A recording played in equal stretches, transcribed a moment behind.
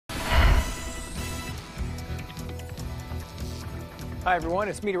Hi everyone,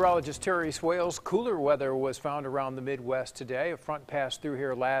 it's meteorologist Terry Swales. Cooler weather was found around the Midwest today. A front passed through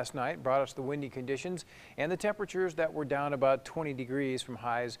here last night, brought us the windy conditions and the temperatures that were down about 20 degrees from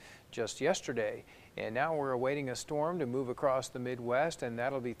highs just yesterday. And now we're awaiting a storm to move across the Midwest, and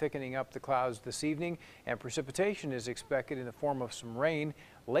that'll be thickening up the clouds this evening, and precipitation is expected in the form of some rain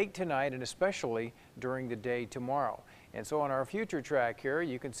late tonight and especially during the day tomorrow. And so on our future track here,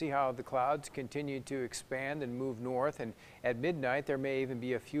 you can see how the clouds continue to expand and move north, and at midnight there may even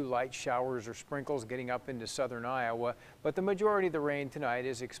be a few light showers or sprinkles getting up into southern Iowa, but the majority of the rain tonight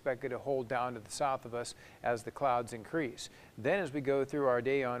is expected to hold down to the south of us as the clouds increase. Then as we go through our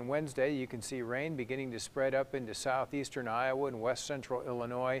day on Wednesday, you can see rain beginning to spread up into southeastern Iowa and west central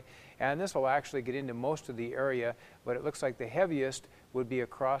Illinois, and this will actually get into most of the area, but it looks like the heaviest would be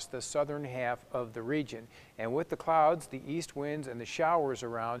across the southern half of the region. And with the clouds, the east winds, and the showers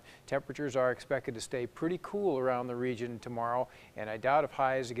around, temperatures are expected to stay pretty cool around the region tomorrow, and I doubt if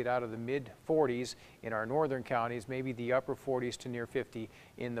highs get out of the mid-40s in our northern counties, maybe the upper 40s to near 50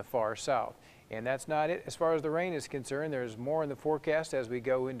 in the far south. And that's not it as far as the rain is concerned. There's more in the forecast as we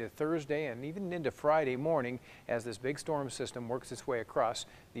go into Thursday and even into Friday morning as this big storm system works its way across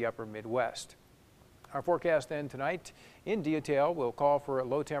the upper Midwest. Our forecast then tonight in detail will call for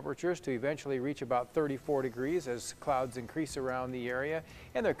low temperatures to eventually reach about 34 degrees as clouds increase around the area,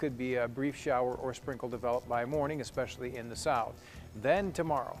 and there could be a brief shower or sprinkle develop by morning, especially in the south. Then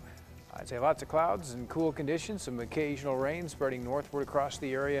tomorrow, I'd say lots of clouds and cool conditions, some occasional rain spreading northward across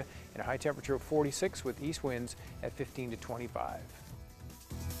the area, and a high temperature of 46 with east winds at 15 to 25.